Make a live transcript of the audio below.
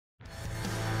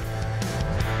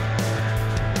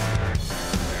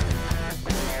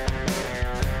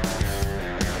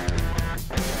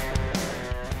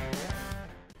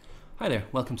Hi there,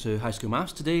 welcome to High School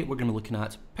Maths. Today we're going to be looking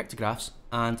at pictographs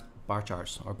and bar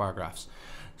charts or bar graphs.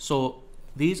 So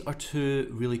these are two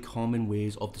really common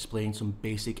ways of displaying some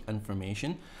basic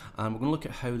information, and we're going to look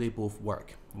at how they both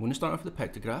work. I'm going to start off with the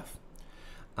pictograph,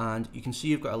 and you can see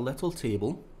you've got a little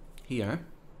table here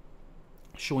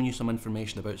showing you some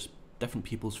information about different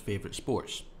people's favourite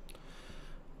sports.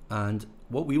 And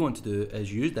what we want to do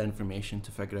is use the information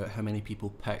to figure out how many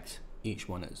people picked each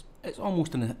one is. It's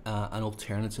almost an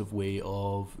alternative way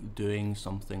of doing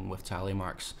something with tally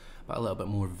marks, but a little bit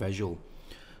more visual.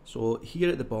 So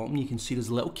here at the bottom you can see there's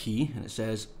a little key and it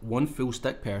says one full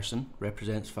stick person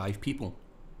represents 5 people.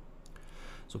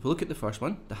 So if we look at the first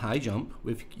one, the high jump,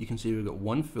 you can see we've got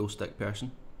one full stick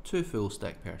person, 2 full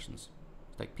stick persons,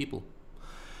 stick people.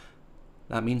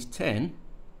 That means 10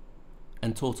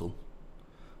 in total.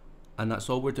 And that's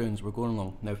all we're doing is we're going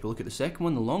along. Now if we look at the second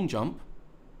one, the long jump,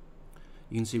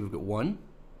 you can see we've got one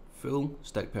full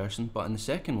stick person, but in the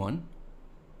second one,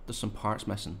 there's some parts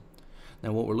missing.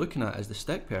 Now what we're looking at is the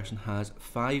stick person has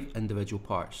 5 individual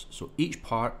parts, so each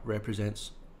part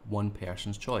represents one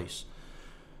person's choice.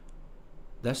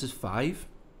 This is 5,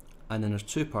 and then there's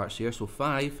 2 parts here, so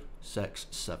 5, 6,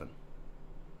 7.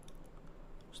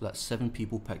 So that's 7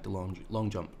 people picked the long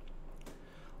jump.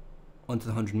 Onto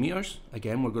the 100 meters,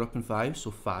 again we're going up in 5,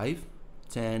 so 5,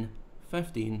 10,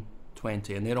 15,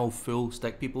 20, and they're all full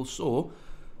stick people, so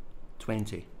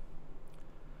 20.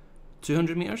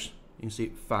 200 meters, you can see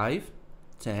 5,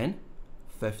 10,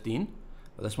 15,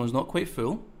 but this one's not quite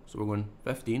full, so we're going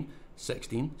 15,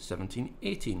 16, 17,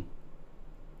 18.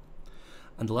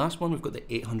 And the last one, we've got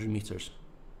the 800 meters.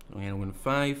 So again, we're going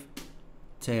 5,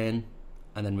 10,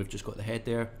 and then we've just got the head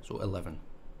there, so 11.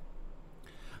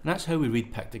 And that's how we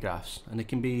read pictographs, and it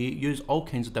can be used all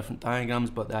kinds of different diagrams,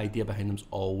 but the idea behind them is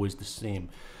always the same.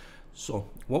 So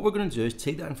what we're going to do is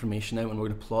take that information out and we're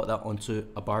going to plot that onto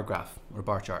a bar graph or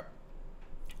bar chart.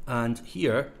 And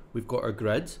here we've got our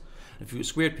grid. If you've got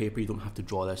squared paper, you don't have to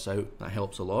draw this out, that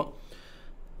helps a lot.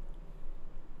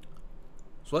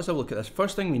 So let's have a look at this.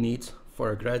 First thing we need for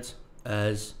our grid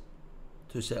is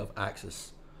 2 set of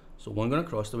axes. So one going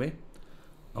across the way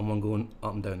and one going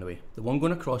up and down the way. The one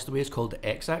going across the way is called the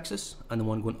x-axis, and the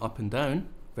one going up and down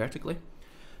vertically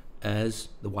is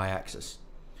the y-axis.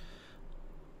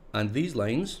 And these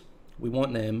lines, we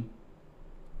want them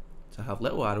to have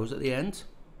little arrows at the end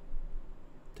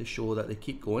to show that they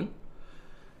keep going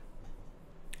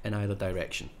in either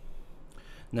direction.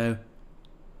 Now,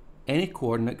 any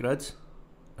coordinate grid,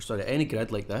 any grid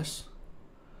like this,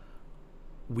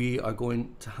 we are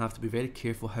going to have to be very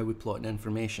careful how we plot the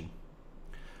information.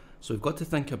 So we've got to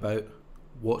think about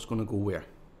what's going to go where.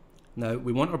 Now,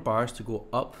 we want our bars to go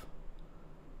up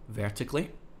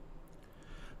vertically,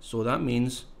 so that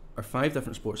means our 5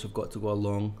 different sports have got to go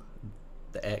along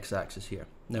the x-axis here.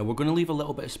 Now we're going to leave a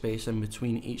little bit of space in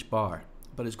between each bar,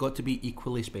 but it's got to be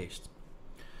equally spaced.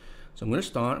 So I'm going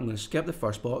to skip the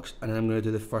first box, and then I'm going to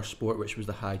do the first sport, which was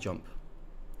the high jump.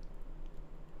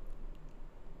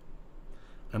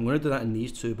 I'm going to do that in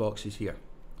these 2 boxes here.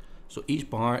 So each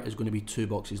bar is going to be 2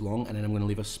 boxes long, and then I'm going to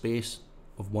leave a space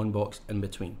of 1 box in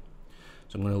between.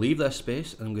 So I'm going to leave this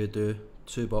space, and I'm going to do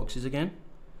 2 boxes again.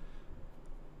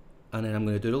 And then I'm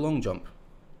going to do the long jump.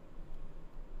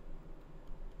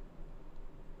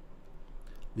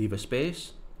 Leave a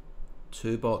space,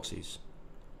 2 boxes,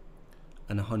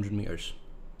 and 100 meters.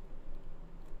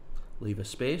 Leave a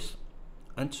space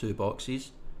and 2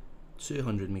 boxes,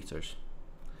 200 meters.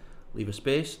 Leave a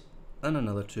space and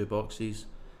another 2 boxes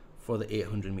for the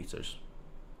 800 meters.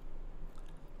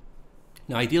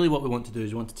 Now ideally what we want to do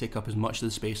is we want to take up as much of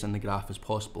the space in the graph as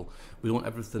possible. We don't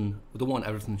want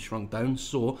everything shrunk down,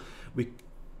 so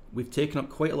we've taken up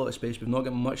quite a lot of space. We've not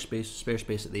got much spare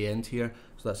space at the end here,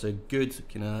 so that's a good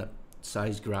kind of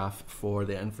size graph for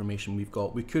the information we've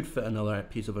got. We could fit another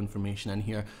piece of information in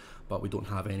here, but we don't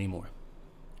have any more.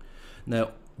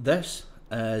 Now this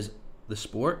is the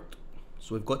sport,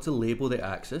 so we've got to label the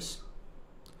axis.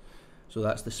 So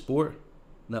that's the sport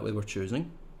that we were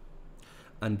choosing,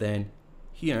 and then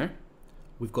here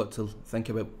we've got to think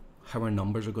about how our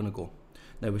numbers are going to go.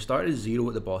 Now we started at 0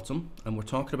 at the bottom, and we're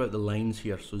talking about the lines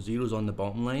here, so 0's on the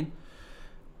bottom line.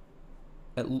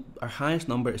 Our highest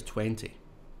number is 20,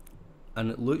 and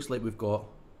it looks like we've got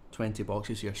 20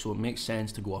 boxes here, so it makes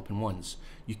sense to go up in 1s.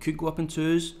 You could go up in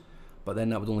 2s, but then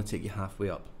that would only take you halfway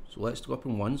up. So let's go up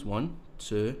in 1s, 1,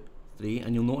 2, 3,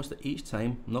 and you'll notice that each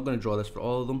time, I'm not going to draw this for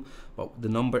all of them, but the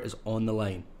number is on the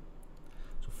line.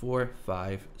 So 4,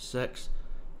 5, 6,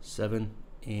 7,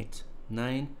 8,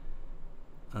 9,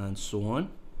 and so on.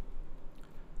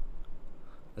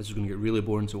 This is going to get really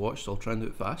boring to watch, so I'll try and do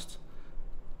it fast.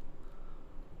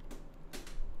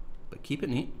 but keep it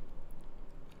neat.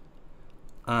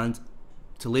 And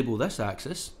to label this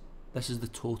axis, this is the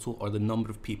total or the number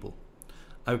of people.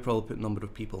 I would probably put number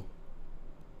of people,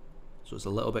 so it's a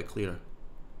little bit clearer.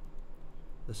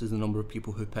 This is the number of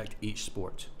people who picked each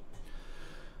sport.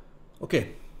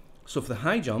 Okay, so for the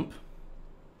high jump,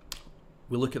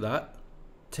 we look at that.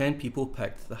 10 people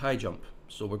picked the high jump.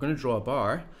 So we're going to draw a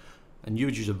bar, and you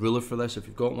would use a ruler for this if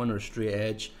you've got one, or a straight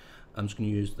edge. I'm just going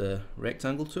to use the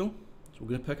rectangle tool. So we're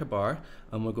going to pick a bar,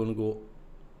 and we're going to go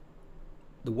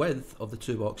the width of the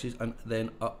two boxes and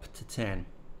then up to 10.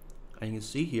 And you can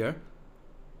see here,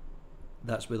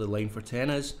 that's where the line for 10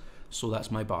 is, so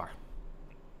that's my bar.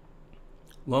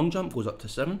 Long jump goes up to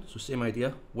 7, so same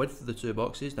idea, width of the two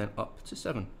boxes, then up to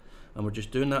 7. And we're just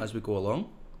doing that as we go along,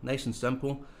 nice and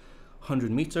simple.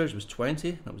 100 meters was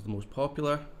 20, that was the most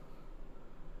popular,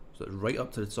 so it's right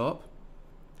up to the top.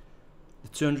 The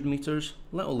 200 meters,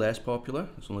 a little less popular,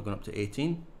 it's only gone up to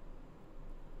 18.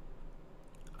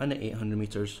 And the 800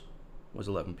 meters was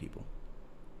 11 people.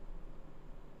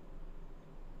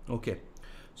 Okay,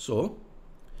 so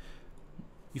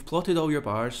you've plotted all your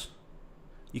bars.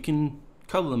 You can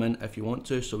colour them in if you want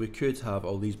to, so we could have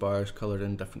all these bars coloured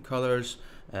in different colours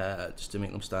just to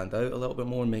make them stand out a little bit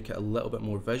more and make it a little bit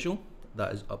more visual.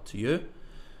 That is up to you.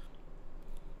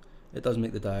 It does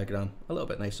make the diagram a little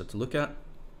bit nicer to look at.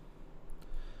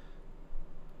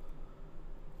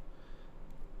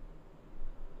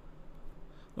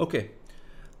 Okay,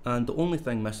 and the only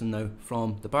thing missing now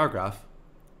from the bar graph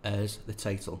is the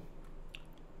title.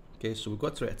 Okay, so we've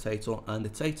got to write a title, and the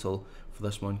title for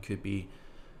this one could be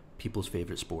people's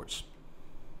favourite sports.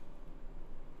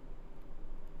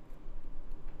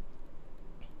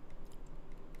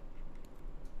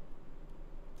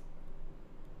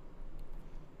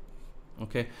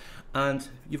 Okay, and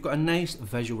you've got a nice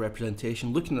visual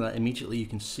representation. Looking at that immediately, you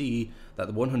can see that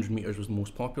the 100 meters was the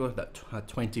most popular, that had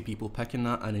 20 people picking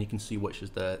that, and then you can see which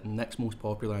is the next most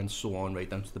popular, and so on right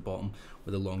down to the bottom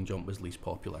where the long jump was least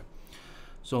popular.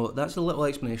 So that's a little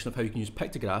explanation of how you can use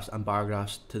pictographs and bar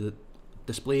graphs to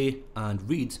display and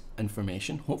read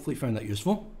information. Hopefully you found that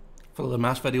useful. For other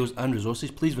maths videos and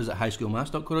resources, please visit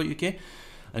highschoolmaths.co.uk,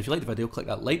 and if you like the video, click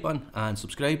that like button and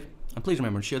subscribe, and please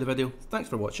remember to share the video. Thanks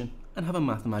for watching, and have a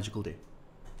mathemagical day.